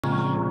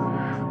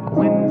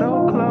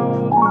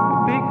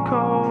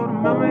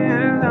my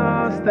man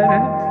lost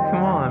it.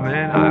 Come on,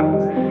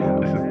 man.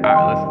 Listen, all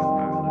right,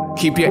 listen.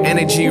 Keep your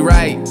energy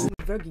right.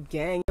 Virgo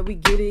gang, yeah, we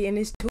get it, and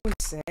it's too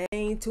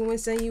insane. Too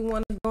insane, you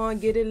wanna go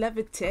and get it,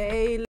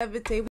 levitate,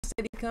 levitate. We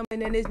said he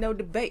coming, and there's no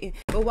debating.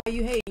 But why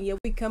you hating? Yeah,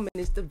 we coming,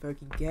 it's the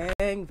Virgo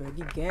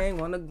gang,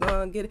 wanna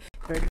go and get it.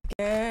 Virgo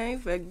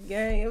gang,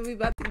 yeah, we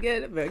about to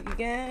get it. Virgo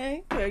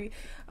gang, Virgo.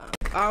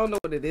 I don't know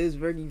what it is,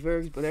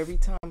 Virgos, but every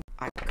time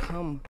I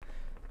come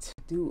to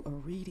do a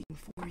reading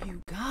for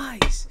you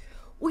guys,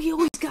 we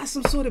always got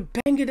some sort of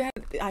banger that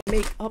I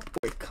make up,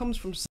 or it comes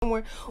from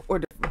somewhere, or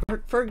the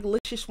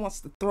Fergalicious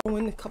wants to throw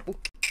in a couple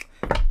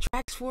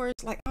tracks for us.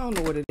 Like, I don't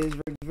know what it is,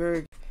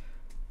 Virg,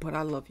 but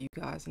I love you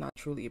guys, and I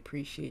truly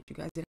appreciate you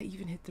guys. Did I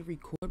even hit the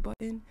record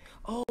button?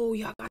 Oh,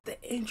 y'all got the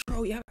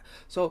intro, yeah.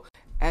 So,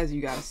 as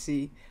you guys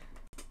see,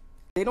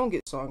 they don't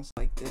get songs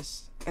like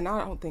this, and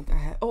I don't think I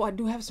have. Oh, I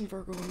do have some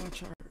Virgo in my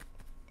chart.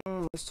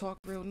 Let's talk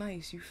real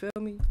nice, you feel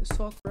me? Let's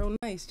talk real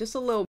nice, just a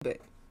little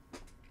bit.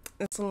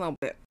 Just a little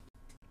bit.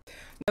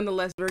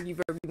 Nonetheless, Virgo,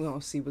 we're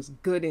gonna see what's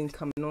good and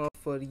coming on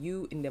for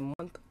you in the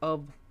month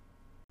of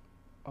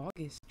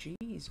August.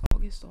 Jeez,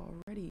 August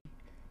already.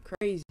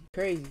 Crazy.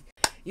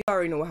 You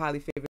already know what highly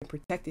favored and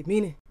protected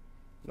meaning.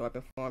 No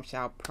weapon formed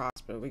shall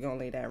prosper. We're gonna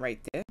lay that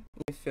right there.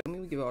 You feel me?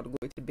 We give all the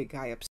glory to the big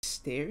guy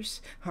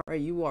upstairs.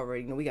 Alright, you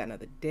already know we got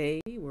another day.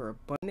 We're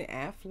abundant,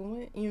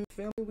 affluent. You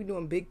feel me? We're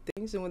doing big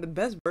things and we're the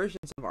best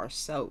versions of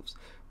ourselves.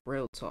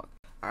 Real talk.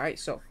 Alright,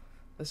 so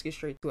let's get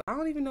straight to it. I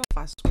don't even know if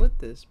I split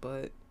this,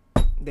 but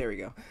there we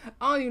go.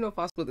 I don't even know if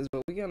I split this,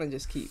 but we're gonna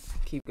just keep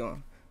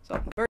going.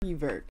 So,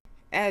 Virgo,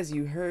 as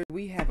you heard,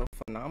 we have a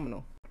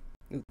phenomenal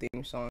new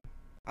theme song.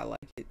 I like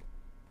it.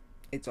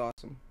 It's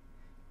awesome.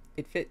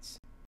 It fits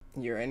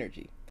your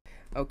energy.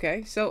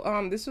 Okay, so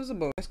this was a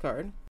bonus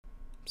card.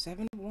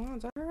 7 of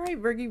Wands. All right,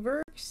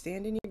 Virgo,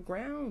 standing your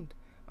ground.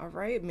 All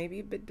right,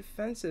 maybe a bit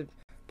defensive,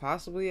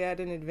 possibly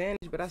at an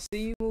advantage, but I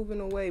see you moving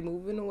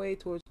away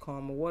towards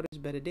calmer waters,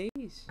 better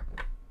days.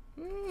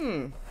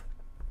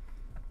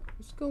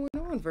 What's going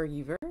on,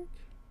 Virgo?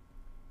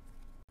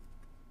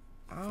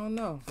 I don't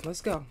know. Let's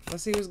go.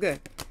 Let's see what's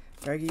good.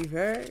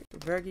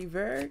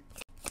 Virgo.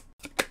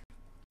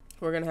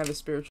 We're gonna have a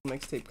spiritual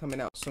mixtape coming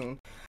out soon.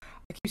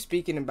 I keep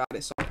speaking about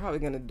it, so I'm probably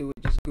gonna do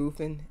it just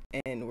goofing,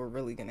 and we're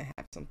really gonna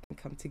have something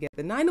come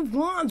together. 9 of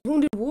Wands,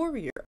 Wounded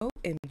Warrior.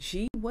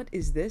 OMG, what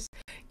is this?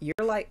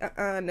 You're like,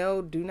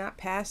 no, do not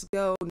pass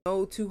go.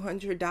 No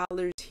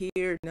 $200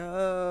 here,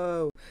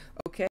 no.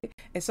 Okay,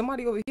 and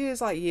somebody over here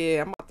is like,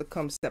 yeah, I'm about to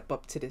come step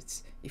up to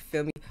this. You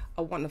feel me?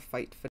 I want to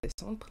fight for this.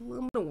 So I'm putting a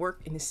little bit of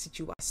work in this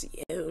situation.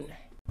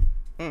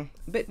 A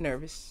bit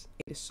nervous.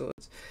 8 of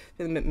Swords.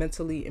 Feeling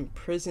mentally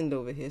imprisoned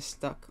over here,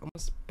 stuck,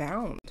 almost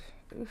bound.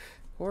 Oof.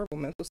 Horrible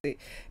mental state.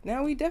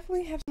 Now we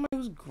definitely have somebody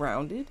who's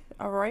grounded.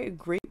 All right, a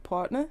great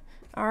partner.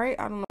 All right,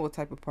 I don't know what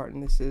type of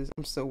partner this is.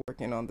 I'm still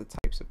working on the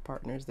types of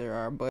partners there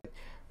are, but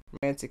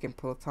romantic and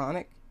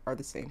platonic are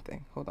the same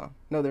thing. Hold on,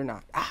 no, they're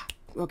not.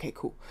 Okay,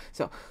 cool.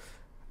 So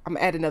I'm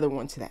gonna add another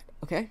one to that.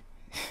 Okay.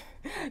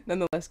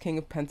 Nonetheless, King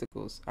of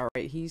Pentacles. All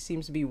right, he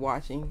seems to be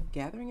watching,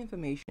 gathering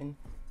information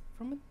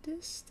from a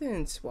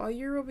distance while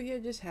you're over here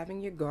just having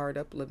your guard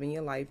up, living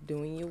your life,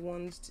 doing your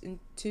 1s and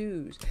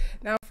 2s.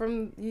 Now,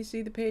 from you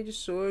see the Page of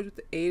Swords with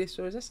the 8 of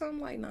Swords, that sounds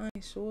like 9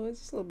 swords.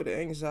 It's a little bit of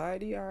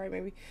anxiety. All right,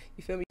 maybe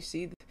you feel me. You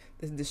see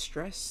the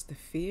distress, the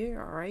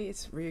fear. All right,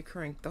 it's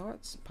reoccurring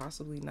thoughts,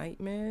 possibly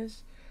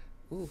nightmares.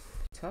 Ooh,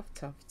 tough.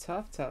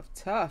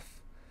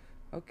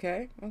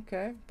 Okay,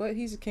 but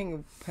he's a King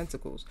of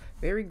Pentacles,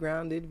 very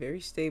grounded, very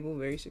stable,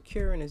 very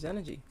secure in his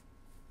energy.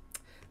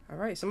 All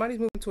right, somebody's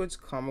moving towards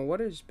calmer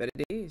waters, better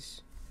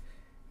days.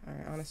 All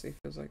right, honestly, it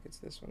feels like it's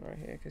this one right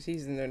here, because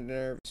he's in the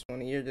nervous one,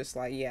 and you're just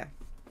like, yeah.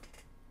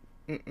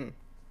 So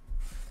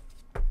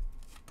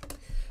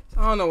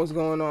I don't know what's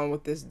going on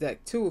with this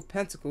deck. 2 of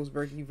Pentacles,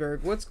 Virgo.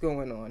 What's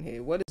going on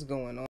here? What is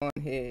going on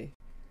here?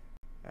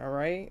 All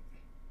right.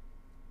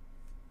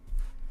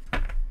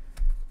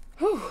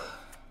 Whew.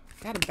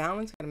 Gotta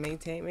balance, gotta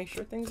maintain, make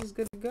sure things is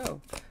good to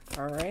go.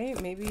 All right,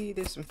 maybe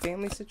there's some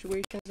family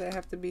situations that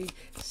have to be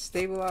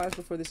stabilized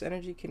before this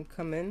energy can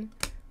come in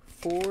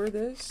for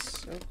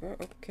this.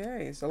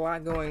 Okay, it's a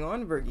lot going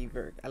on,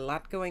 Virgo. A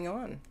lot going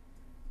on.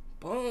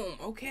 Boom.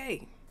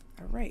 Okay.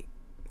 All right.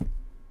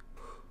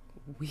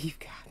 We've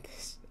got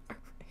this.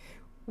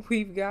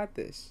 We've got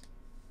this.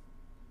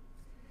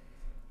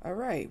 All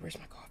right. Where's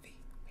my coffee?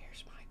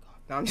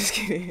 No, I'm just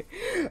kidding.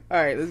 All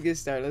right, let's get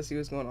started. Let's see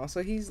what's going on.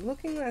 So he's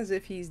looking as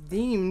if he's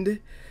deemed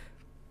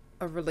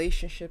a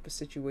relationship, a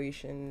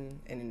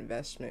situation, an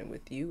investment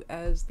with you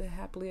as the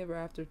happily ever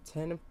after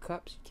 10 of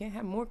Cups. You can't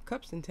have more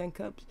cups than 10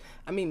 cups.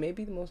 I mean,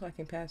 maybe the most I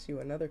can pass you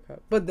another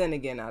cup. But then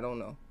again, I don't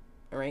know.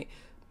 All right.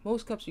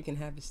 Most cups you can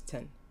have is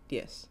 10.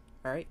 Yes.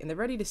 All right. And they're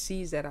ready to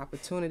seize that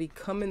opportunity.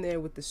 Come in there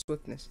with the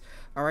swiftness.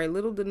 All right.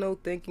 Little to no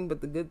thinking. But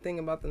the good thing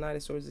about the Knight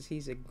of Swords is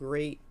he's a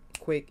great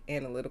quick,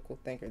 analytical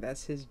thinker.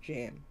 That's his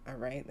jam. All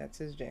right, that's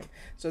his jam.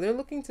 So they're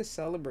looking to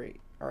celebrate.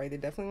 All right, they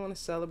definitely want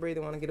to celebrate. They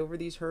want to get over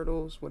these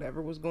hurdles,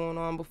 whatever was going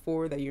on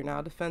before that you're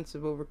now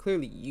defensive over.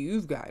 Clearly,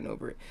 you've gotten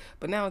over it,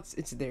 but now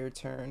it's their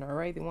turn. All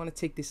right, they want to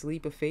take this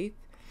leap of faith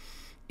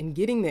in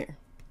getting there.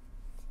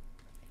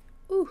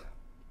 Ooh,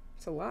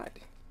 it's a lot.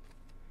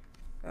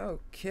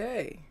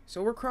 Okay,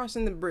 so we're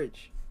crossing the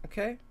bridge.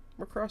 Okay,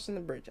 we're crossing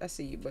the bridge. I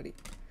see you, buddy.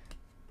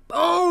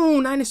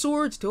 Boom! 9 of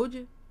Swords. Told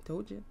you.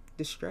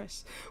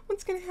 Distress.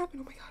 What's gonna happen?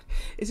 Oh my god.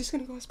 Is this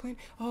gonna go as planned?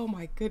 Oh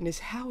my goodness.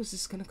 How is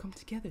this gonna come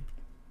together?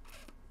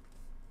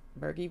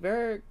 Virgy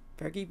Virg.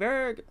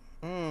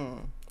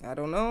 I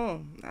don't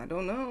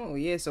know.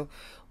 Yeah, so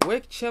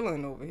we're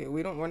chilling over here.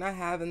 We're not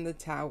having the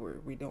tower.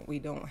 We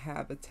don't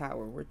have a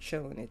tower. We're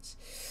chilling.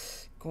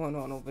 It's going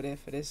on over there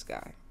for this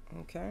guy.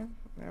 Okay.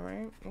 All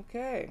right.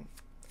 Okay.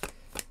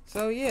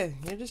 So yeah,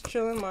 you're just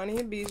chilling, minding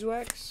your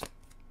beeswax.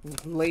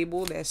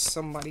 Labeled as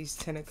somebody's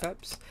 10 of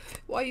cups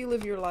while you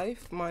live your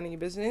life, minding your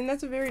business. And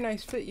that's a very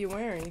nice fit you're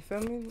wearing. You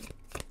feel me?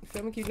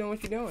 Keep doing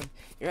what you're doing.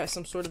 You're at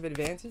some sort of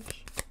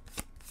advantage.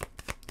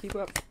 Keep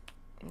up.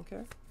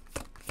 Okay.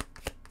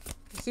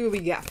 Let's see what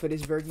we got for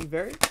this Virgy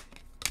Virg.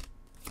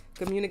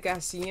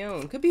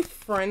 Comunicación. Could be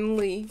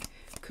friendly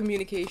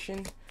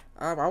communication.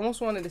 I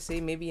almost wanted to say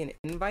maybe an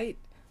invite.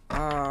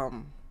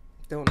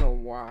 Don't know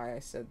why I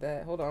said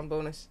that. Hold on,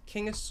 bonus.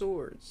 King of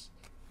Swords.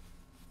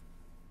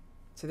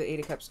 To the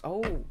 8 of Cups.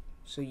 Oh,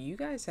 so you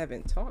guys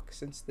haven't talked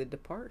since the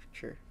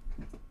departure.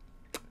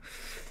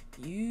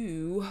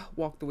 You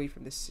walked away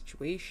from this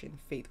situation.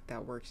 Faith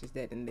without works is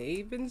dead. And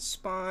they've been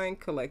spying,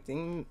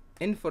 collecting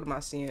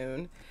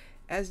information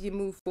as you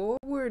move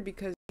forward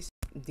because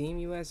they deem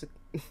you as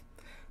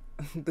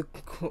the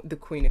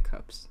Queen of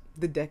Cups.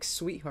 The deck's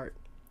sweetheart.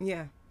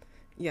 Yeah.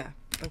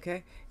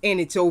 Okay. And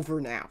it's over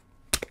now.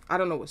 I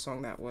don't know what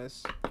song that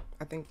was.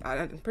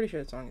 I'm pretty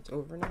sure the song It's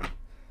Over Now.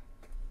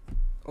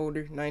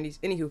 Older 90s.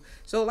 Anywho,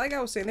 so like I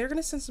was saying, they're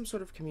gonna send some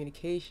sort of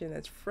communication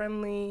that's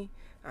friendly.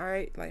 All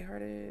right,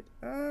 lighthearted.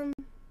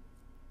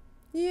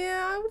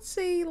 Yeah, I would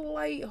say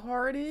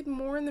lighthearted,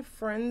 more in the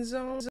friend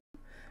zone.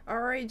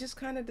 All right, just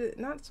kind of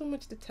not so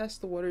much to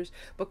test the waters,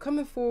 but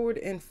coming forward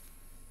and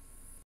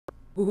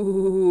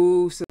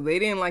ooh, so they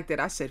didn't like that.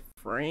 I said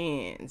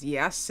friends.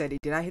 Yeah, I said it.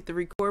 Did I hit the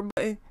record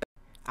button?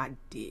 I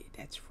did.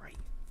 That's right.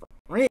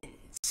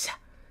 Friends.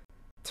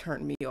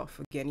 Turn me off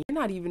again. You're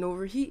not even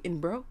overheating,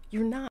 bro.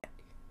 You're not.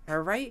 All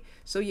right.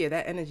 So yeah,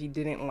 that energy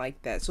didn't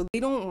like that. So they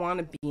don't want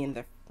to be in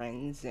the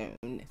friend zone.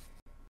 And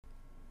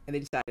they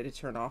decided to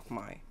turn off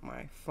my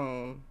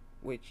phone,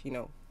 which,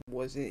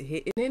 wasn't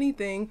hitting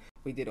anything.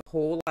 We did a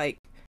whole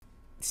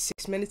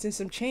 6 minutes and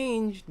some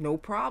change. No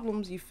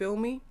problems. You feel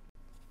me?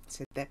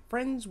 Said that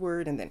friends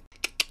word and then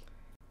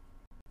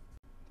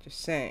just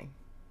saying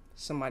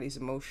somebody's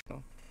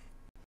emotional.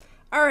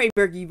 All right,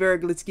 Virgy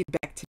Virg, let's get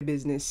back to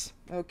business.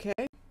 Okay,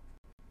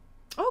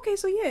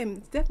 so yeah,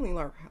 it's definitely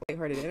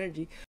lighthearted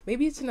energy.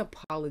 Maybe it's an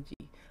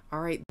apology. All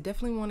right,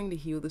 definitely wanting to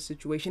heal the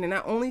situation. And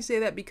I only say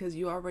that because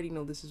you already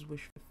know this is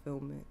wish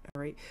fulfillment.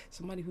 All right,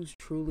 somebody who's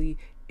truly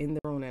in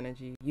their own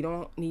energy. You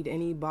don't need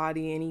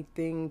anybody,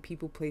 anything,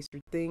 people, place, or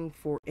thing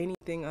for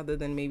anything other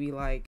than maybe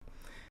I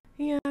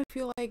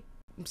feel like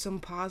some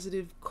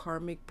positive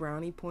karmic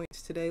brownie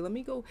points today. Let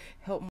me go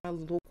help my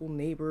local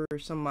neighbor or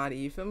somebody.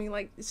 You feel me?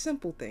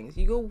 Simple things.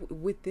 You go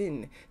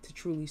within to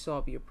truly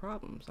solve your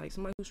problems.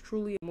 Somebody who's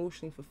truly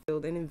emotionally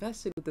fulfilled and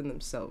invested within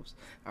themselves.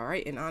 All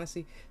right. And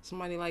honestly,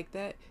 somebody like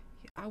that,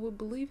 I would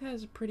believe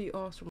has a pretty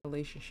awesome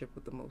relationship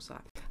with the Most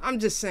High. I'm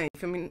just saying,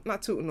 I mean,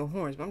 not tooting no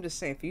horns, but I'm just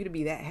saying for you to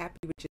be that happy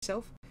with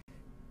yourself,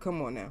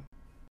 come on now.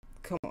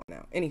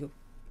 Anywho,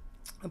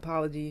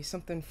 apology,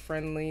 something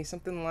friendly,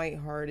 something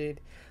lighthearted.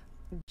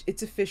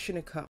 It's a fish in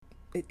a cup.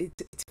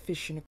 It's a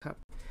fish in a cup.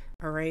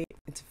 All right?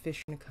 It's a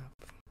fish in a cup.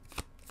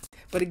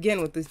 But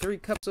again, with the 3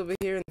 cups over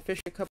here and the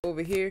fish in a cup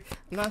over here,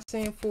 I'm not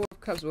saying 4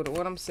 of cups, but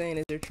what I'm saying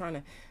is they're trying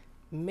to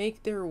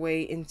make their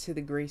way into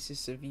the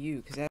graces of you.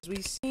 Because as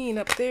we've seen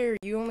up there,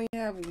 you only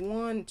have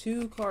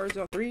 3 cards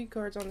on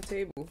the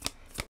table,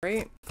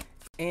 right?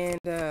 And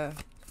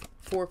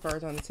 4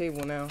 cards on the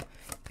table now.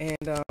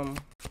 And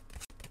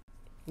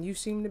you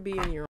seem to be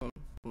in your own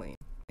lane,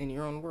 in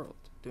your own world,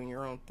 doing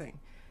your own thing.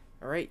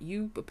 All right,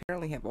 you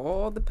apparently have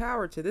all the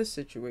power to this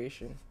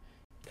situation.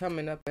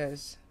 Coming up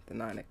as the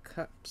 9 of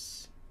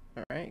Cups.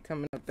 All right,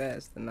 coming up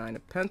as the 9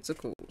 of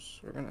Pentacles.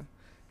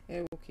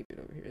 We'll keep it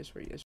over here.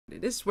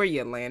 This is where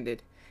you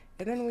landed.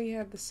 And then we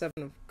have the 7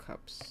 of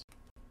Cups.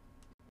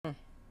 So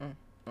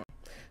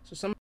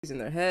somebody's in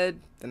their head.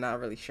 They're not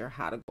really sure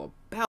how to go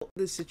about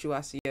this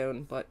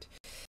situation, but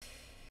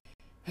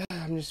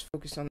I'm just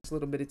focused on this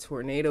little bit of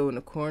tornado in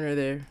the corner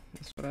there.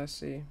 That's what I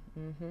see.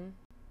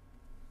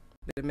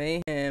 Bit of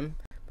mayhem.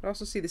 But I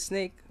also see the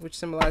snake, which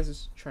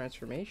symbolizes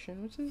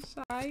transformation, which is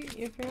alright,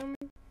 you feel me?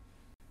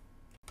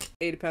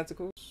 8 of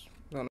Pentacles.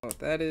 Don't know what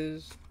that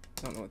is.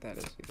 Don't know what that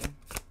is either.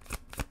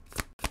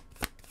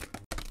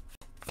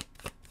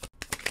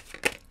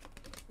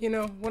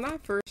 When I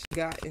first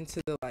got into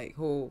the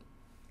whole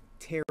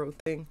tarot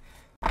thing,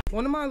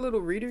 one of my little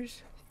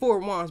readers Four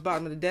of Wands,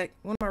 bottom of the deck.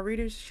 One of my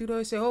readers, should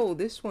always say, oh,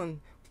 this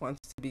one wants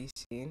to be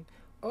seen.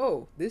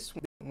 Oh, this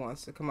one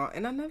wants to come out.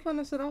 And I never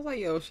understood. I was like,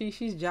 yo,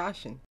 she's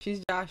joshing.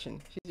 She's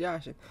joshing.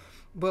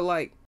 But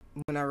like,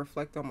 when I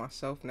reflect on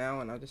myself now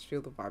and I just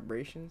feel the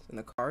vibrations and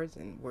the cards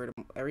and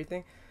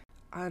everything,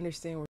 I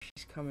understand where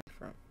she's coming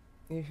from.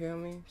 You feel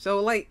me?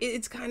 So like,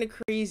 it's kind of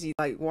crazy,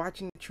 like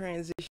watching the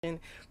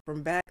transition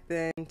from back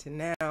then to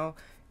now.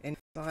 And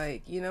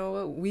like, you know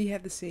what? We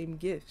have the same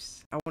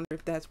gifts. I wonder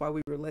if that's why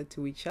we were led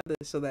to each other,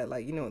 so that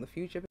like, you know, in the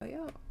future, like,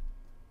 oh,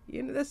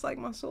 you know, that's like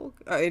my soul.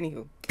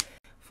 Anywho,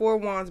 Four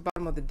of Wands,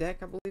 bottom of the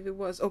deck, I believe it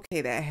was. Okay,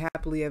 that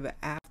happily ever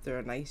after,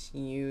 a nice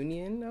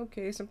union.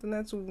 Okay, something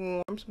that's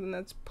warm, something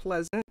that's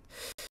pleasant.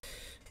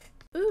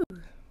 Ooh,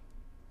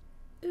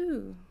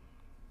 ooh.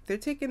 They're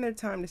taking their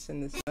time to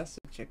send this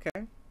message,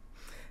 okay?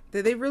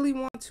 They really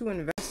want to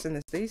invest in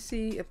this. They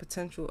see a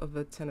potential of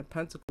a Ten of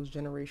Pentacles,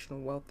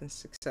 generational wealth and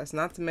success.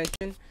 Not to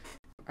mention,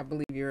 I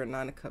believe you're a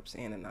Nine of Cups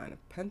and a Nine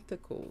of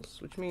Pentacles,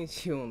 which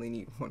means you only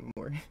need one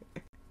more.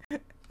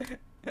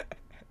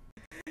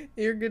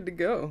 You're good to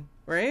go,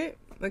 right?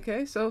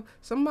 Okay, so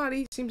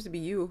somebody seems to be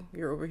you.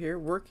 You're over here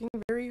working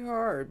very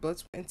hard. Blood,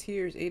 sweat, and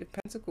tears. Eight of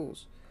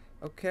Pentacles.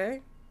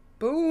 Okay.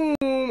 Boom.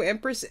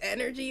 Empress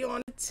energy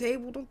on the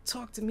table. Don't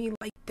talk to me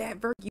like that,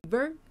 Virgie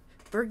Berg.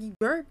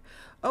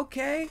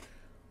 Okay.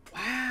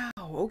 Wow.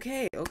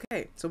 Okay.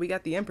 So we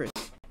got the Empress.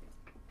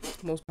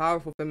 Most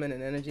powerful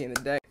feminine energy in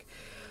the deck.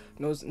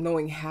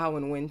 Knowing how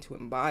and when to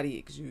embody,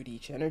 exude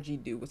each energy,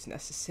 do what's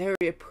necessary,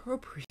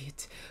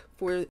 appropriate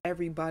for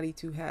everybody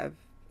to have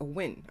a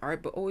win. All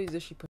right. But always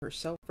does she put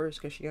herself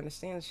first, because she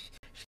understands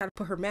she got to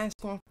put her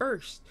mask on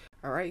first.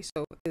 All right.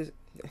 So it's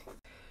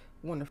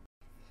wonderful.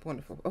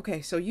 Wonderful.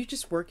 Okay, so you're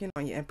just working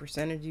on your Empress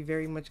energy,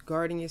 very much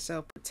guarding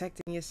yourself,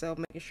 protecting yourself,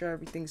 making sure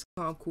everything's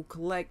calm, cool,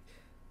 collect.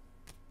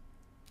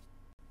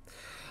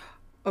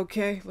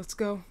 Okay, let's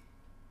go.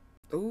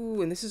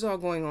 Ooh, and this is all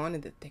going on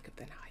in the thick of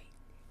the night,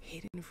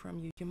 hidden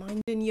from you. You're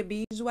minding your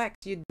beeswax.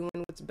 You're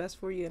doing what's best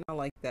for you, and I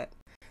like that.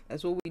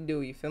 That's what we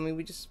do. You feel me?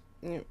 We just,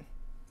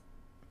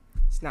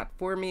 it's not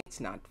for me.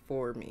 It's not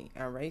for me.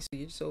 All right. So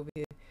you're just over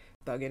here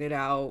thugging it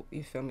out,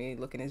 you feel me,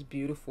 looking as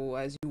beautiful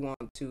as you want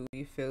to,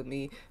 you feel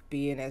me,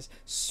 being as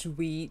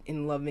sweet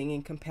and loving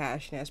and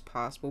compassionate as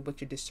possible,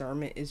 but your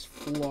discernment is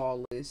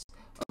flawless.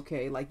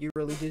 Okay, like you're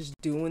really just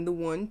doing the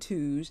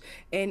 1-2s,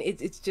 and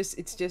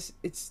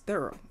it's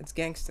thorough, it's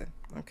gangster.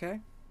 Okay,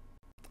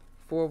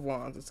 Four of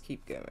Wands. Let's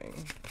keep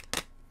going.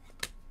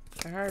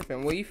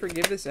 Hierophant, will you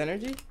forgive this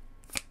energy?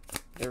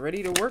 They're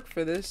ready to work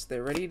for this.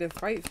 They're ready to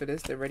fight for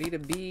this. They're ready to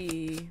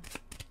be,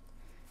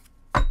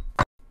 I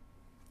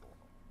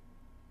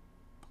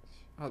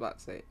was about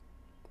to say,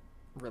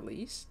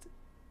 released,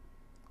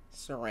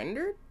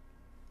 surrendered,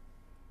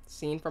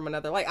 seen from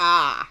another light.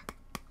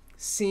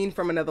 Seen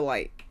from another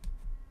light.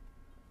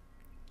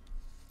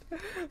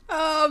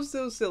 Oh, I'm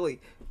so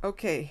silly.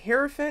 Okay,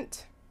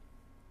 Hierophant,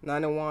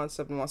 Nine of Wands,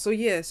 Seven of Wands. So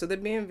yeah, so they're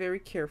being very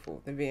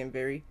careful. They're being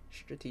very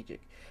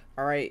strategic.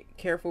 All right,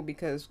 careful,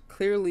 because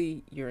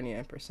clearly you're in the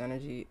Empress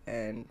energy,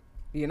 and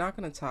you're not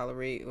going to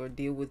tolerate or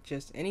deal with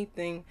just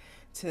anything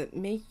to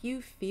make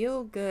you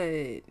feel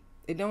good.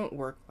 It don't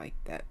work like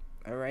that.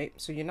 All right,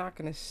 so you're not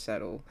gonna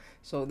settle.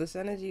 So this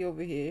energy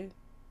over here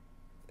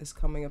is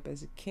coming up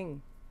as a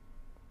king.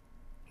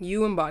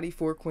 You embody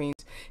 4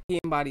 queens. He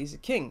embodies a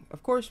king.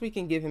 Of course, we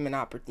can give him an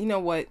opportunity. You know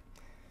what?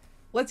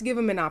 Let's give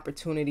him an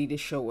opportunity to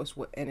show us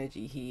what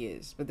energy he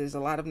is. But there's a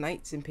lot of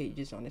knights and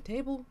pages on the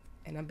table,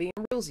 and I'm being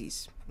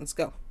realsies. Let's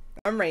go.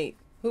 I'm right.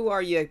 Who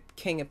are you,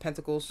 King of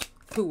Pentacles?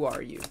 Who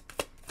are you?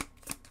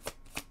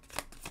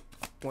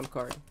 One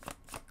card.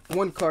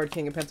 One card,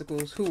 King of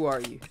Pentacles. Who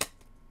are you?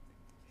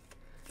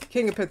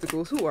 King of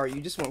Pentacles, who are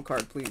you? Just one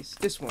card, please.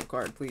 Just one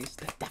card, please.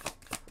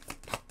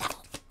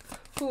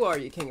 Who are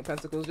you, King of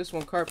Pentacles? Just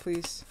one card,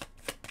 please.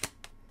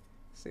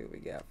 Let's see what we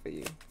got for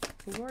you.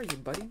 Who are you,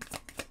 buddy?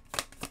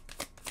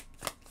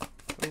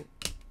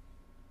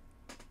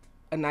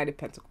 A Knight of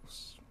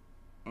Pentacles.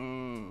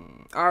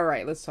 All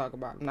right, let's talk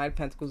about him. Knight of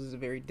Pentacles is a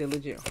very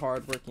diligent,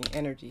 hardworking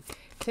energy.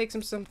 It takes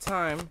him some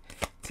time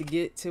to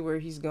get to where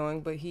he's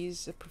going, but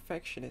he's a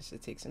perfectionist.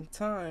 It takes him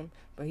time,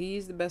 but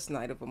he's the best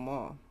knight of them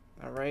all.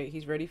 All right,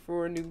 he's ready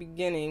for a new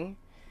beginning.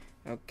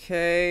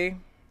 Okay,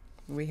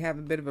 we have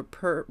a bit of a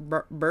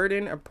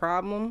burden, a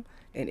problem,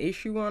 an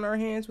issue on our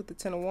hands with the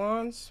Ten of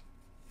Wands.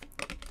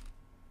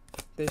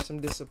 There's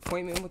some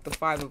disappointment with the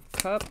Five of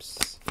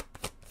Cups.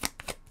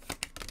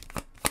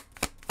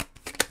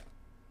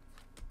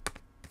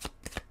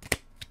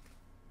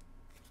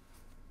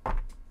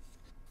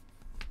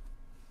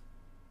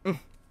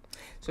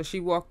 So she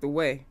walked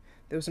away.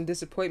 There was some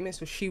disappointment,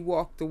 so she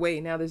walked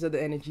away. Now there's other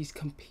energies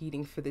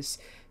competing for this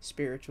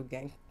spiritual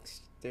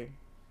gangster.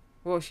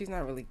 Well, she's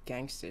not really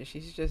gangster.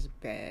 She's just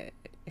bad.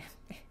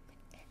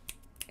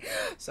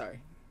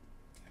 Sorry.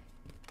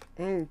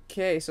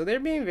 Okay, so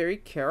they're being very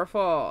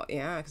careful.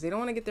 Yeah, because they don't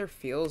want to get their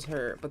feels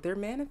hurt. But they're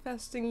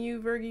manifesting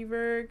you, Virgie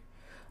Virg.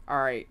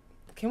 All right.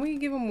 Can we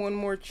give them one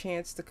more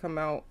chance to come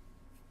out?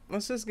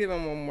 Let's just give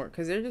them one more,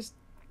 because they're just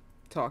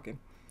talking.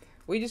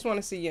 We just want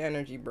to see your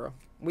energy, bro.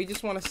 We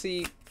just want to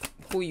see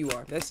who you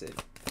are. That's it.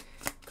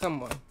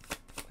 Come on.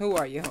 Who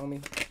are you,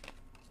 homie?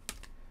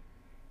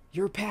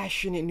 Your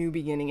passionate new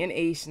beginning. An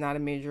ace, not a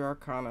major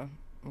arcana.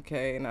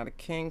 Okay, not a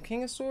king.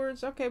 King of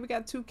swords. Okay, we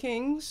got 2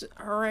 kings.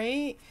 All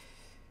right.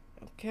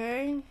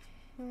 Okay.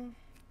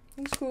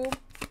 He's cool.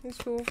 He's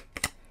cool.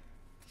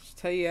 Just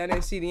tell you, I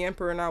didn't see the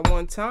emperor not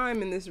one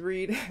time in this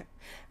read.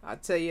 I'll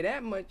tell you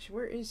that much.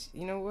 Where is...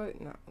 You know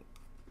what? No.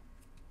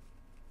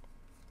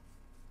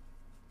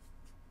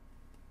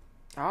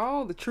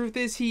 Oh, the truth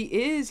is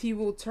he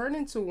will turn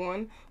into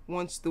one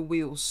once the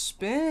wheel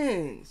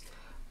spins.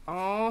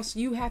 Oh, so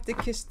you have to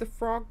kiss the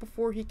frog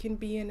before he can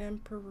be an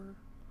emperor.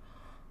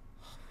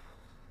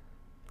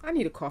 I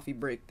need a coffee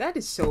break. That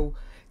is so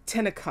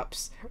 10 of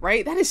cups,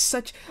 right? That is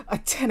such a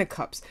 10 of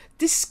cups.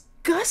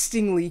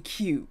 Disgustingly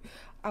cute.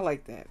 I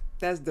like that.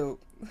 That's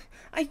dope.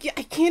 I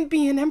can't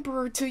be an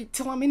emperor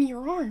till I'm in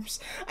your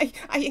arms.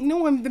 I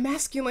know I'm the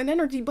masculine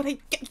energy, but I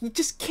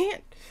just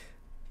can't.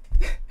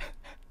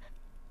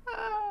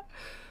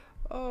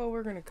 Oh,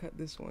 we're gonna cut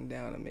this one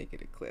down and make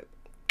it a clip.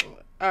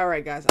 All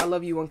right, guys, I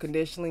love you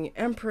unconditionally.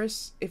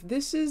 Empress, if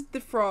this is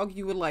the frog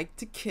you would like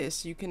to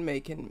kiss, you can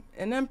make him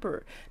an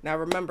emperor. Now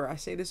remember, I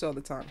say this all the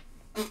time.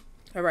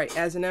 All right,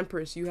 as an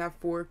empress, you have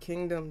 4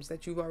 kingdoms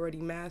that you've already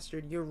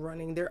mastered. You're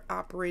running, they're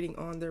operating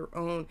on their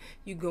own.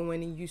 You go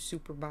in and you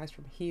supervise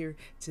from here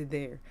to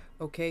there.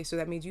 Okay, so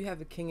that means you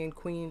have a king and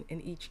queen in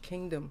each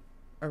kingdom.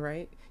 All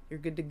right, you're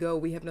good to go.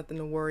 We have nothing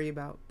to worry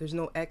about. There's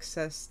no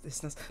excess.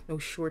 There's no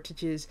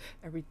shortages.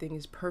 Everything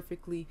is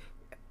perfectly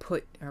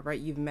put. All right,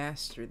 you've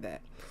mastered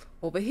that.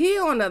 Over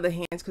here, on the other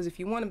hand, because if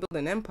you want to build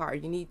an empire,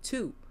 you need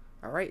 2.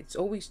 All right, it's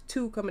always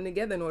 2 coming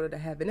together in order to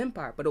have an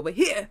empire. But over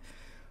here,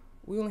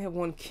 we only have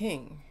 1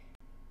 king.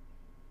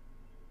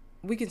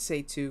 We can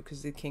say 2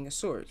 because the king of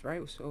swords,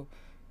 right? So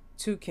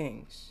 2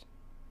 kings.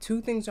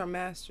 2 things are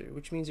mastered,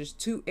 which means there's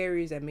 2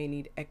 areas that may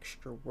need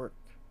extra work.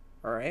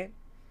 All right.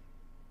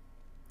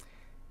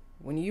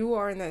 When you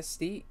are in that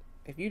state,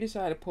 if you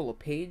decide to pull a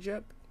page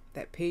up,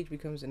 that page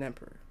becomes an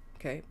emperor,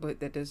 okay?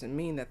 But that doesn't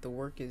mean that the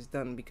work is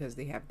done because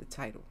they have the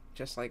title.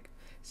 Just like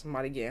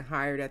somebody getting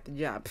hired at the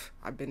job.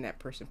 I've been that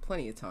person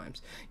plenty of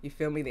times. You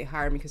feel me? They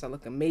hire me because I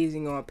look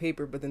amazing on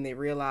paper, but then they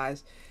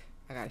realize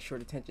I got a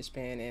short attention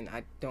span and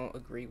I don't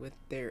agree with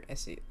their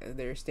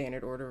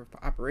standard order of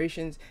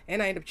operations,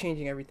 and I end up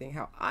changing everything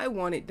how I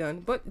want it done,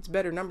 but it's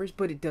better numbers,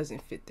 but it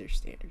doesn't fit their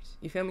standards.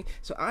 You feel me?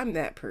 So I'm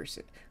that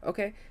person,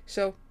 okay?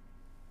 So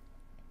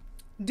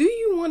do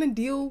you want to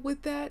deal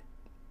with that?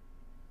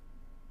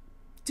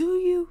 Do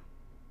you?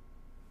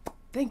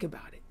 Think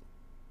about it.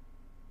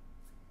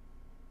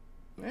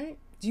 Right?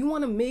 Do you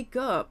want to make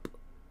up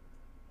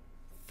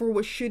for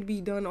what should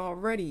be done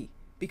already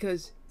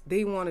because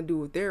they want to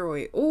do it their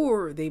way,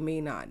 or they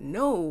may not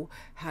know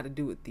how to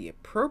do it the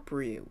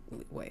appropriate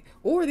way,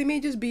 or they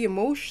may just be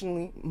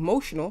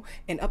emotional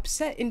and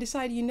upset and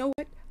decide, you know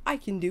what? I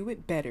can do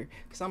it better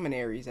because I'm an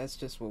Aries. That's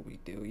just what we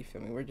do. You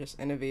feel me? We're just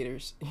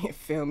innovators. You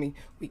feel me?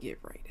 We get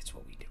right. That's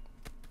what we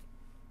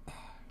do.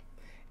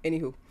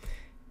 Anywho,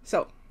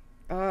 so,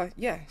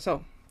 yeah.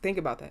 So think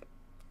about that.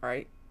 All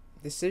right.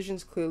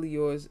 Decision's clearly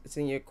yours. It's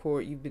in your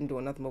court. You've been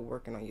doing nothing but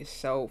working on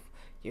yourself,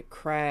 your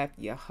craft,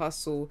 your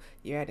hustle.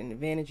 You're at an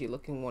advantage. You're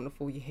looking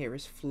wonderful. Your hair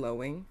is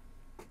flowing.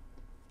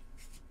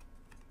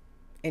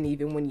 And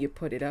even when you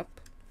put it up,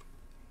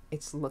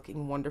 it's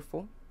looking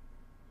wonderful.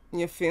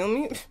 You feel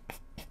me?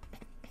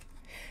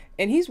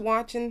 And he's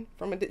watching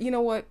from a, you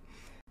know what?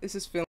 This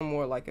is feeling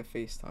more like a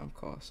FaceTime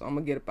call. So I'm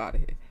going to get up out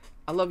of here.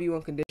 I love you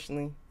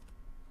unconditionally.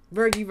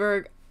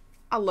 Virg,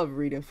 I love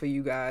reading for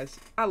you guys.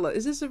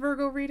 Is this a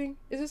Virgo reading?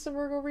 Is this a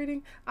Virgo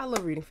reading? I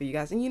love reading for you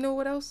guys. And you know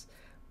what else?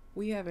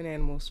 We have an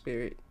animal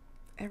spirit.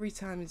 Every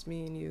time it's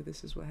me and you,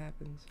 this is what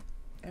happens.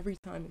 Every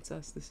time it's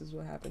us, this is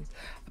what happens.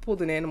 I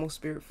pulled an animal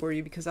spirit for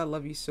you because I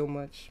love you so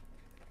much.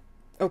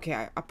 Okay,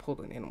 I pulled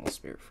an animal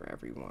spirit for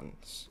everyone,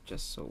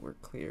 just so we're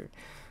clear.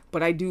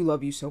 But I do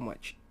love you so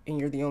much, and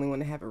you're the only one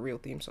to have a real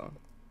theme song.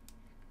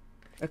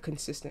 A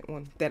consistent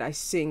one that I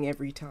sing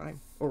every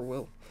time, or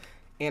will.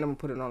 And I'm going to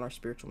put it on our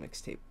spiritual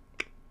mixtape.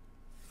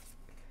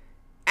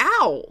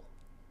 Owl!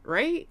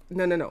 Right?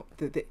 No.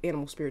 The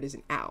animal spirit is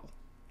an owl.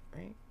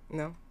 Right?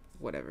 No?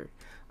 Whatever.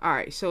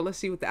 Alright, so let's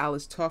see what the owl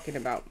is talking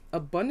about.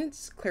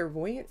 Abundance,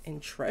 clairvoyant,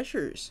 and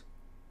treasures.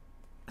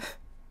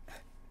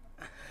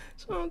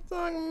 That's what I'm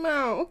talking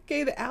about.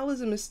 Okay, the owl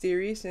is a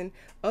mysterious and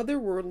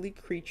otherworldly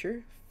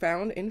creature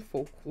found in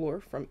folklore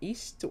from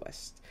east to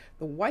west.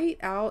 The white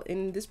owl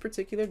in this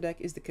particular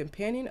deck is the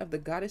companion of the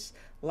goddess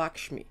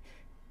Lakshmi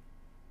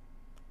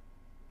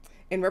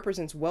and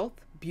represents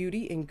wealth,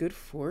 beauty, and good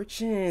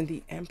fortune.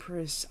 The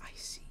Empress. I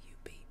see you,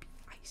 baby.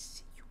 I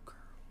see you, girl.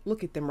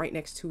 Look at them right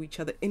next to each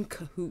other in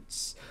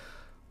cahoots.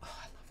 Oh,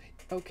 I love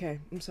it. Okay,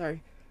 I'm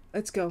sorry.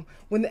 Let's go.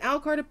 When the owl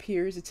card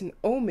appears, it's an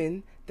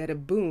omen that a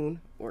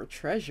boon or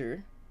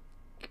treasure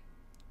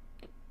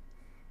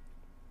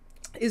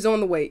is on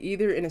the way,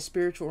 either in a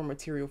spiritual or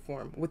material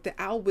form. With the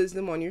owl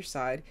wisdom on your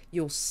side,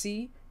 you'll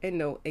see and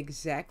know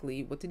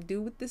exactly what to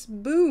do with this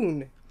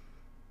boon.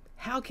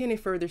 How can it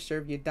further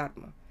serve your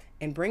Dharma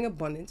and bring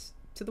abundance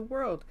to the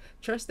world?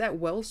 Trust that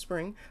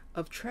wellspring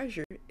of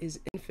treasure is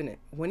infinite.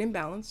 When in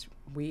balance,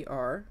 we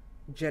are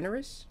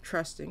generous,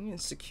 trusting, and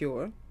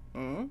secure.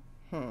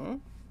 Okay,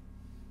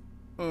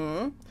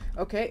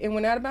 and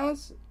when out of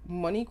balance,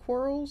 money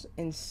quarrels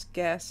and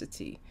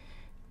scarcity.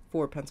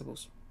 4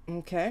 Pentacles.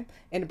 Okay,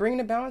 and to bring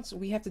the balance,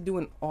 we have to do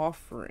an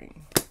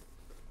offering.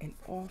 An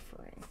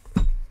offering.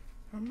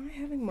 Am I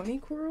having money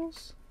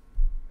quarrels?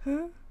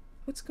 Huh?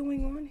 What's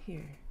going on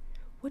here?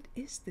 What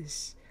is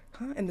this?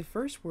 Huh? And the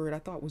first word I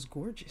thought was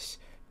gorgeous.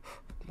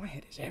 My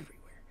head is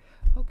everywhere.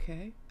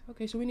 Okay,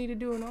 so we need to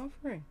do an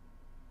offering.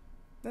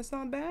 That's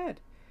not bad.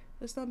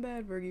 That's not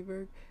bad, Virgie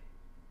Virg.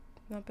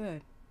 Not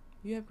bad.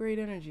 You have great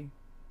energy.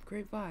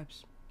 Great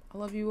vibes. I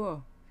love you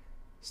all.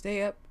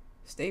 Stay up.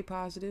 Stay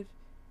positive.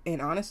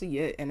 And honestly,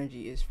 your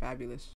energy is fabulous.